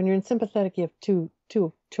sympathetic, when you're in sympathetic, you have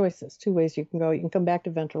two choices, two ways you can go. You can come back to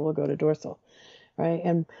ventral or go to dorsal, right?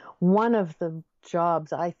 And one of the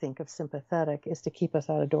jobs I think of sympathetic is to keep us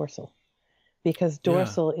out of dorsal, because Yeah.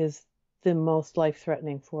 dorsal is the most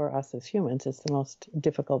life-threatening for us as humans. It's the most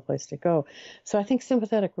difficult place to go. So I think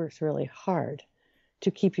sympathetic works really hard to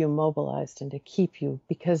keep you mobilized and to keep you,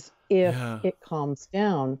 because if Yeah. it calms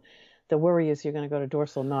down, the worry is you're going to go to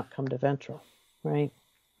dorsal, not come to ventral, right?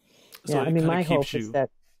 So Yeah, I it mean, kind of my hope keeps is you, that,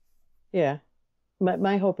 yeah,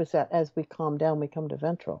 my hope is that as we calm down, we come to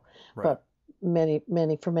ventral. right. But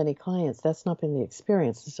for many clients, that's not been the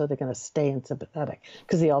experience. So they're going to stay in sympathetic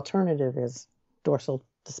because the alternative is dorsal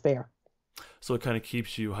despair. So it kind of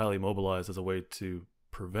keeps you highly mobilized as a way to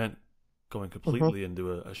prevent going Mm-hmm. completely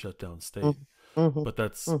into a shutdown state. Mm-hmm. But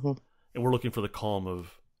that's, Mm-hmm. and we're looking for the calm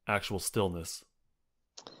of actual stillness,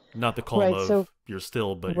 not the calm Right. of So, you're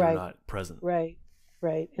still, but you're right. not present. Right,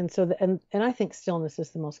 right. And so, and I think stillness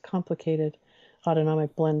is the most complicated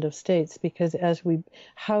autonomic blend of states, because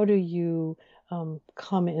how do you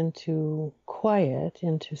come into quiet,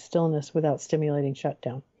 into stillness without stimulating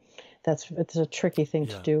shutdown? It's a tricky thing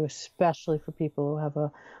to Yeah. do, especially for people who have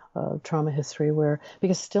a trauma history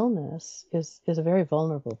because stillness is a very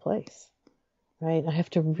vulnerable place, right? I have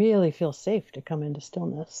to really feel safe to come into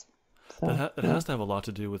stillness. So, That has to have a lot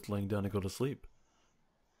to do with laying down to go to sleep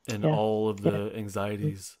and yeah, all of yeah. the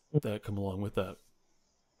anxieties that come along with that.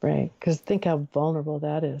 Right, because think how vulnerable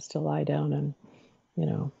that is to lie down and,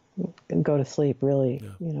 and go to sleep, really,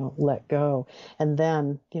 Yeah. let go. And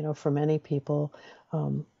then, for many people,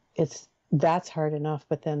 that's hard enough,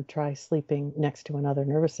 but then try sleeping next to another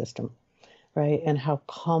nervous system, right? And how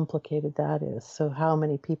complicated that is. So how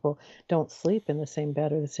many people don't sleep in the same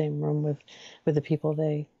bed or the same room with the people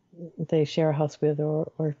they share a house with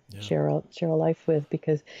or Yeah. share a life with,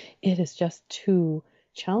 because it is just too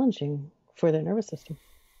challenging for their nervous system.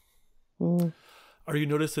 Mm. Are you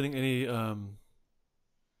noticing any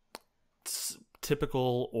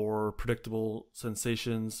typical or predictable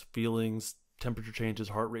sensations, feelings, temperature changes,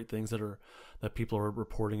 heart rate, things that people are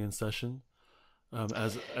reporting in session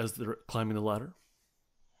as they're climbing the ladder?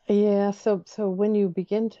 Yeah. So when you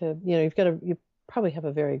begin to, you probably have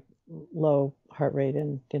a very low heart rate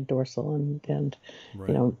in dorsal and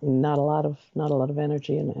Right. not a lot of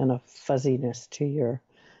energy and a fuzziness to your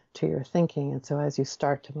thinking. And so as you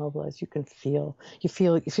start to mobilize, you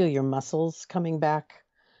feel your muscles coming back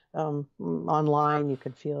online. You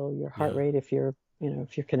can feel your heart Yeah. rate if you're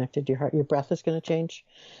connected to your heart. Your breath is going to change,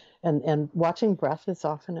 and watching breath is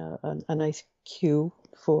often a nice cue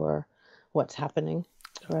for what's happening,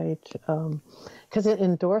 right? Because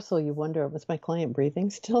in dorsal, you wonder, was my client breathing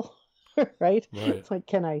still? Right? It's like,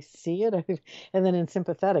 can I see it? And then in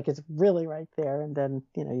sympathetic, it's really right there. And then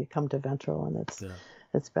you come to ventral, and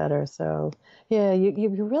it's better. So yeah, you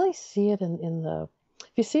really see it in the,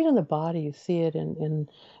 if you see it in the body, you see it in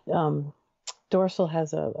dorsal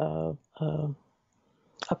has a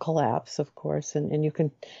collapse, of course, and you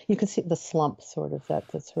can see the slump sort of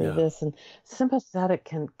that's sort of this, and sympathetic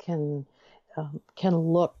can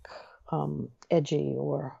look edgy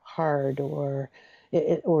or hard or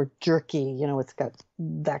jerky. It's got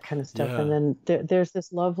that kind of stuff, Yeah. and then there's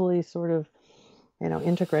this lovely sort of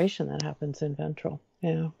integration that happens in ventral.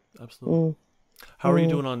 Yeah, Absolutely. How are you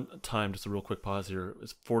doing on time? Just a real quick pause here.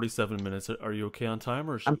 It's 47 minutes. Are you okay on time,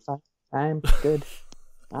 or I'm fine. I'm good.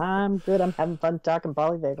 I'm good. I'm having fun talking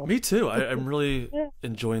polyvagal. Me too. I'm really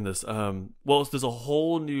enjoying this. Well, there's a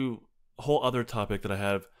whole other topic that I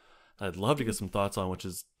have I'd love to get some thoughts on, which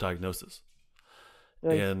is diagnosis.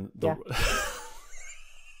 Oy, And yeah.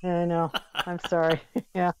 I know. I'm sorry.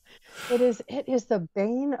 Yeah. It is the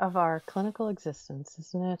bane of our clinical existence,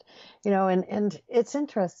 isn't it? And it's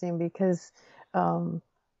interesting because I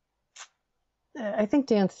think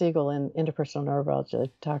Dan Siegel in Interpersonal Neurobiology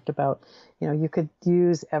talked about, you could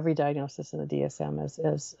use every diagnosis in the DSM as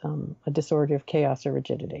a disorder of chaos or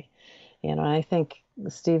rigidity. And I think,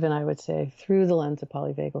 Steve and I would say, through the lens of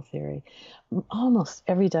polyvagal theory, almost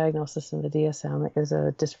every diagnosis in the DSM is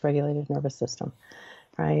a dysregulated nervous system,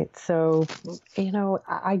 right? So,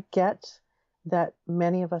 I get that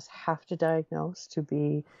many of us have to diagnose to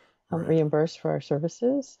be reimbursed for our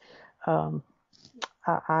services. I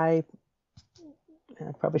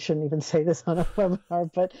probably shouldn't even say this on a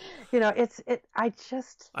webinar, but I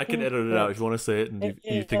can edit it out if you want to say it, and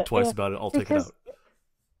you think twice about it. I'll take it out.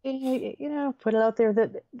 Put it out there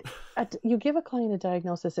that you give a client a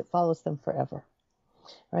diagnosis, it follows them forever,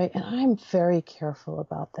 right? And I'm very careful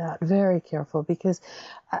about that, very careful, because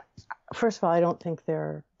first of all, I don't think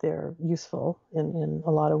they're useful in a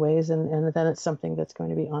lot of ways, and then it's something that's going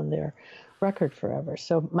to be on their record forever.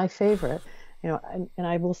 So my favorite, and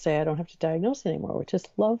I will say I don't have to diagnose anymore, which is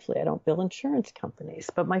lovely. I don't bill insurance companies,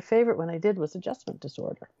 but my favorite when I did was adjustment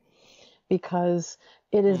disorder, because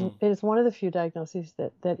it is one of the few diagnoses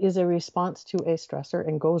that is a response to a stressor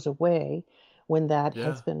and goes away when that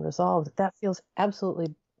has been resolved. That feels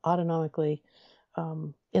absolutely autonomically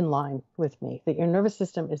in line with me, that your nervous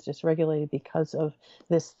system is dysregulated because of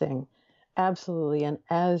this thing. Absolutely. And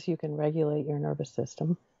as you can regulate your nervous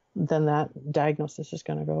system, then that diagnosis is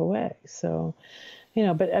going to go away. So,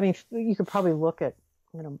 but I mean, you could probably look at,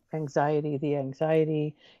 anxiety. The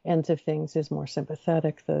anxiety ends of things is more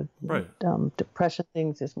sympathetic. The depression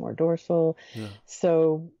things is more dorsal. Yeah.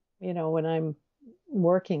 So, when I'm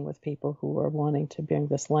working with people who are wanting to bring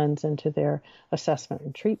this lens into their assessment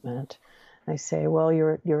and treatment, I say, well,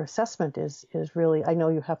 your assessment is really, I know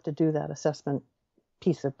you have to do that assessment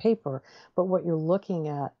piece of paper, but what you're looking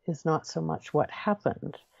at is not so much what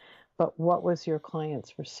happened, but what was your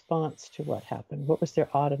client's response to what happened? What was their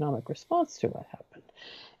autonomic response to what happened?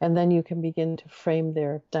 And then you can begin to frame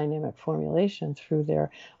their dynamic formulation through their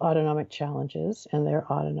autonomic challenges and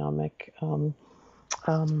their autonomic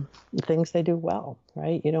things they do well,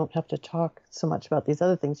 right? You don't have to talk so much about these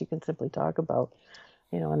other things. You can simply talk about,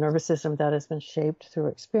 a nervous system that has been shaped through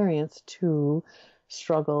experience to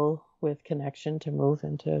struggle with connection, to move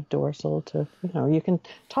into dorsal, to, you can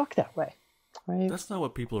talk that way. Right. That's not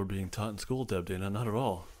what people are being taught in school, Deb Dana. Not at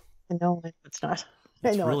all. No, it's not.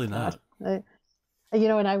 It's really not. And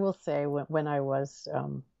I will say when I was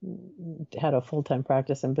had a full-time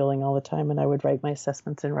practice and billing all the time, and I would write my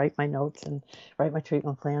assessments and write my notes and write my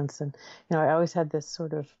treatment plans, and I always had this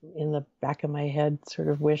sort of in the back of my head sort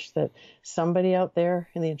of wish that somebody out there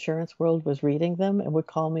in the insurance world was reading them and would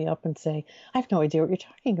call me up and say, "I have no idea what you're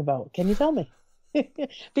talking about. Can you tell me?"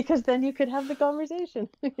 Because then you could have the conversation.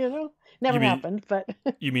 Never happened, but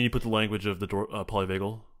you mean you put the language of the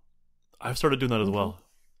polyvagal? I've started doing that as well,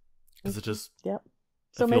 because it just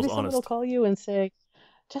So maybe someone honest. will call you and say,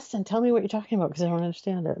 "Justin, tell me what you're talking about, because I don't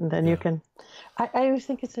understand it," and then you can. I always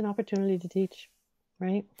think it's an opportunity to teach,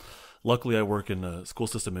 right? Luckily, I work in a school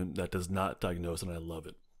system that does not diagnose, and I love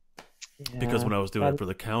it. Because when I was doing it for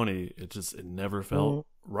the county, it never felt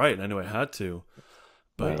right, and I knew I had to.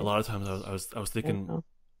 But a lot of times I was thinking,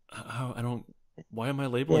 why am I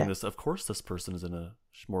labeling this? Of course this person is in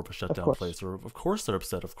more of a shutdown place, or of course they're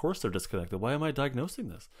upset, of course they're disconnected. Why am I diagnosing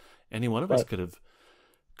this? Any one of us could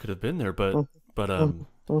have been there, but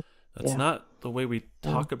that's not the way we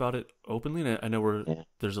talk about it openly. And I know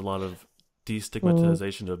there's a lot of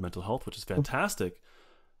destigmatization of mental health, which is fantastic,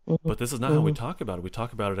 but this is not how we talk about it. We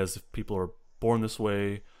talk about it as if people are born this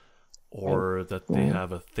way, or that they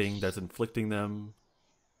have a thing that's inflicting them.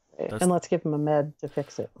 And let's give them a med to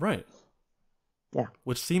fix it. Right. Yeah.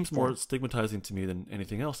 Which seems more stigmatizing to me than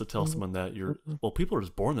anything else, to tell someone that people are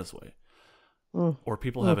just born this way. Or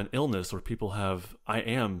people have an illness, or people have, I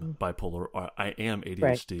am bipolar, or I am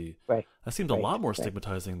ADHD. Right. That seems a lot more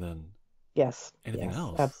stigmatizing than anything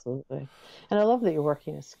else. Absolutely. And I love that you're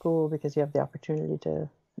working at school, because you have the opportunity to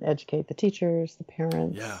educate the teachers, the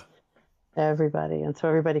parents, everybody. And so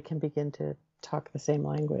everybody can begin to talk the same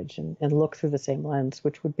language and look through the same lens,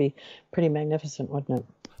 which would be pretty magnificent, wouldn't it?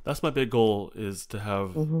 That's my big goal, is to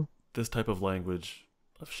have this type of language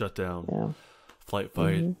of shutdown, flight,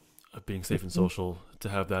 fight, of being safe and social, to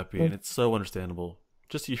have that be. And it's so understandable.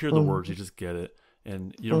 Just you hear the words, you just get it.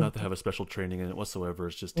 And you don't have to have a special training in it whatsoever.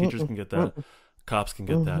 It's just teachers can get that, cops can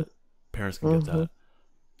get that, parents can get that.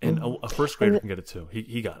 And a first grader can get it too.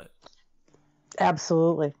 He got it.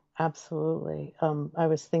 Absolutely. Absolutely. I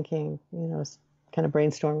was thinking, kind of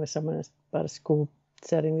brainstorming with someone about a school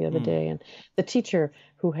setting the other day, and the teacher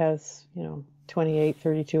who has, 28,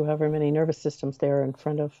 32, however many nervous systems there in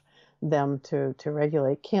front of them to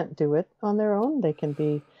regulate can't do it on their own. They can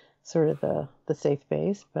be sort of the safe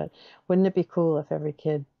base, but wouldn't it be cool if every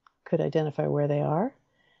kid could identify where they are,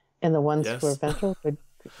 and Yes. the ones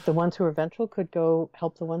who are ventral could go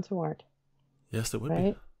help the ones who aren't, Yes, it would be.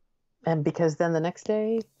 right? And because then the next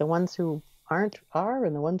day, the ones who aren't are,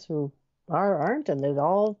 and the ones who are aren't, and they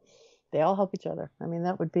all help each other. I mean,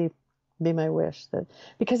 that would be my wish, that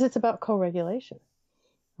because it's about co-regulation,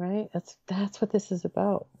 right? That's what this is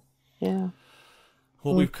about. Yeah.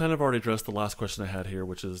 Well, we've kind of already addressed the last question I had here,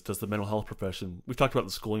 which is, does the mental health profession, we've talked about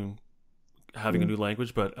the schooling having a new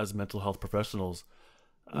language, but as mental health professionals,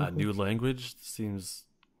 new language seems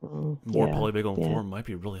more polyvagal informed might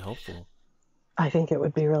be really helpful. I think it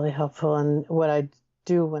would be really helpful. And what I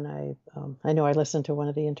do when I know I listened to one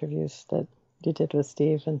of the interviews that you did with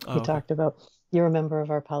Steve, and he talked about, you're a member of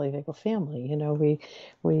our polyvagal family.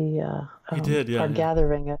 We did, yeah, our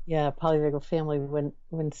gathering, polyvagal family.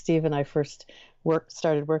 When Steve and I first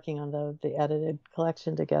started working on the edited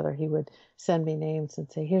collection together, he would send me names and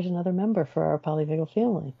say, "Here's another member for our polyvagal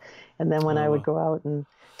family." And then when I would go out and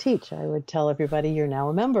teach, I would tell everybody, "You're now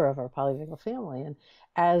a member of our polyvagal family." And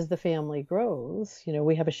as the family grows,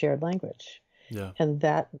 we have a shared language. Yeah. And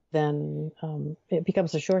that then it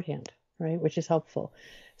becomes a shorthand, right? Which is helpful.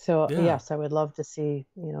 So yes, I would love to see,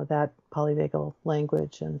 that polyvagal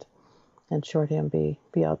language and shorthand be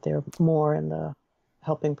out there more in the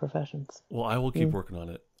helping professions. Well, I will keep working on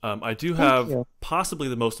it. I do have possibly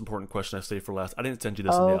the most important question I saved for last. I didn't send you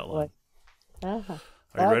this in the outline. Are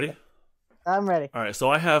you ready? I'm ready. All right. So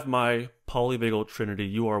I have my polyvagal trinity.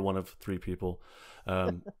 You are one of three people.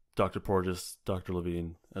 Dr. Porges, Dr.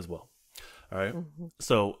 Levine as well. All right.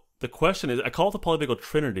 So the question is, I call it the polyvagal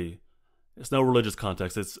trinity. It's no religious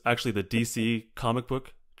context. It's actually the DC comic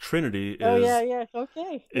book. Trinity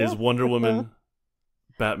is Wonder Woman,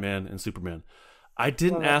 Batman, and Superman. I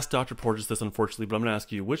didn't ask Dr. Porges this, unfortunately, but I'm going to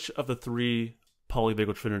ask you, which of the three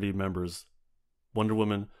polyvagal trinity members, Wonder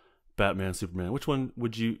Woman, Batman, Superman, which one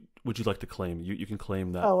would you like to claim? You can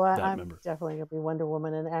claim that, I'm member. Definitely going to be Wonder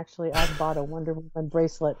Woman. And actually, I bought a Wonder Woman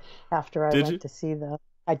bracelet after I went to see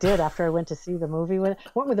after I went to see the movie. Went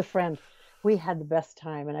with a friend. We had the best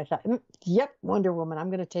time, and I thought, yep, Wonder Woman. I'm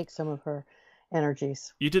going to take some of her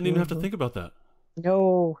energies. You didn't even have to think about that.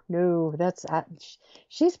 No,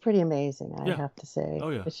 she's pretty amazing, I have to say. Oh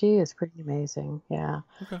yeah, she is pretty amazing. Yeah.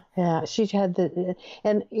 Okay. Yeah, she had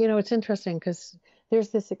and it's interesting because there's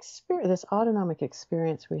this autonomic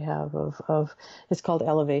experience we have of it's called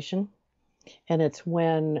elevation. And it's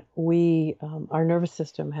when our nervous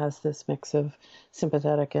system has this mix of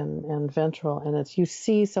sympathetic and ventral, and it's, you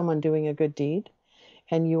see someone doing a good deed,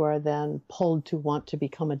 and you are then pulled to want to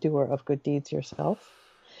become a doer of good deeds yourself.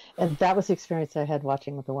 And that was the experience I had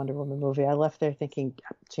watching with the Wonder Woman movie. I left there thinking,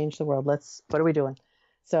 change the world. What are we doing?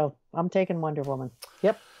 So I'm taking Wonder Woman.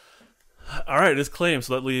 Yep. All right, it's claimed.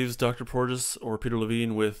 So that leaves Dr. Porges or Peter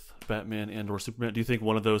Levine with Batman and or Superman. Do you think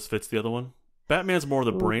one of those fits the other one? Batman's more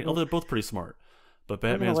the brain. Although they're both pretty smart, but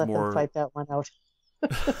Batman's let more. Them fight that one out.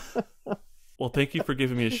 Well, thank you for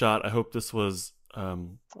giving me a shot. I hope this was a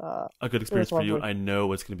good experience for you. I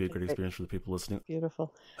know it's going to be a great experience for the people listening.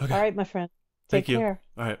 Beautiful. Okay. All right, my friend. Thank you. Care.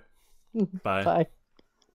 All right. Bye. Bye.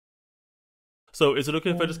 So, is it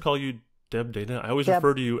okay if I just call you Deb Dana? I always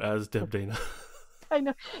refer to you as Deb Dana. I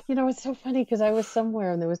know. It's so funny because I was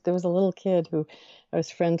somewhere and there was a little kid who I was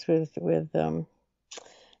friends with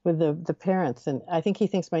the parents, and I think he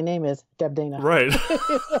thinks my name is Deb Dana. Right.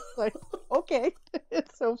 Like, okay.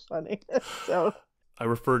 It's so funny. So I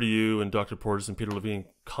refer to you and Dr. Porges and Peter Levine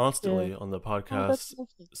constantly on the podcast.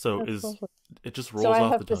 So it just rolls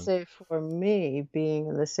off the tongue. So I have to say, for me, being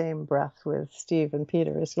in the same breath with Steve and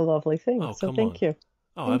Peter is a lovely thing. Oh, so come thank on. you.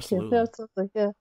 Oh, thank absolutely. You. That's lovely. Yeah.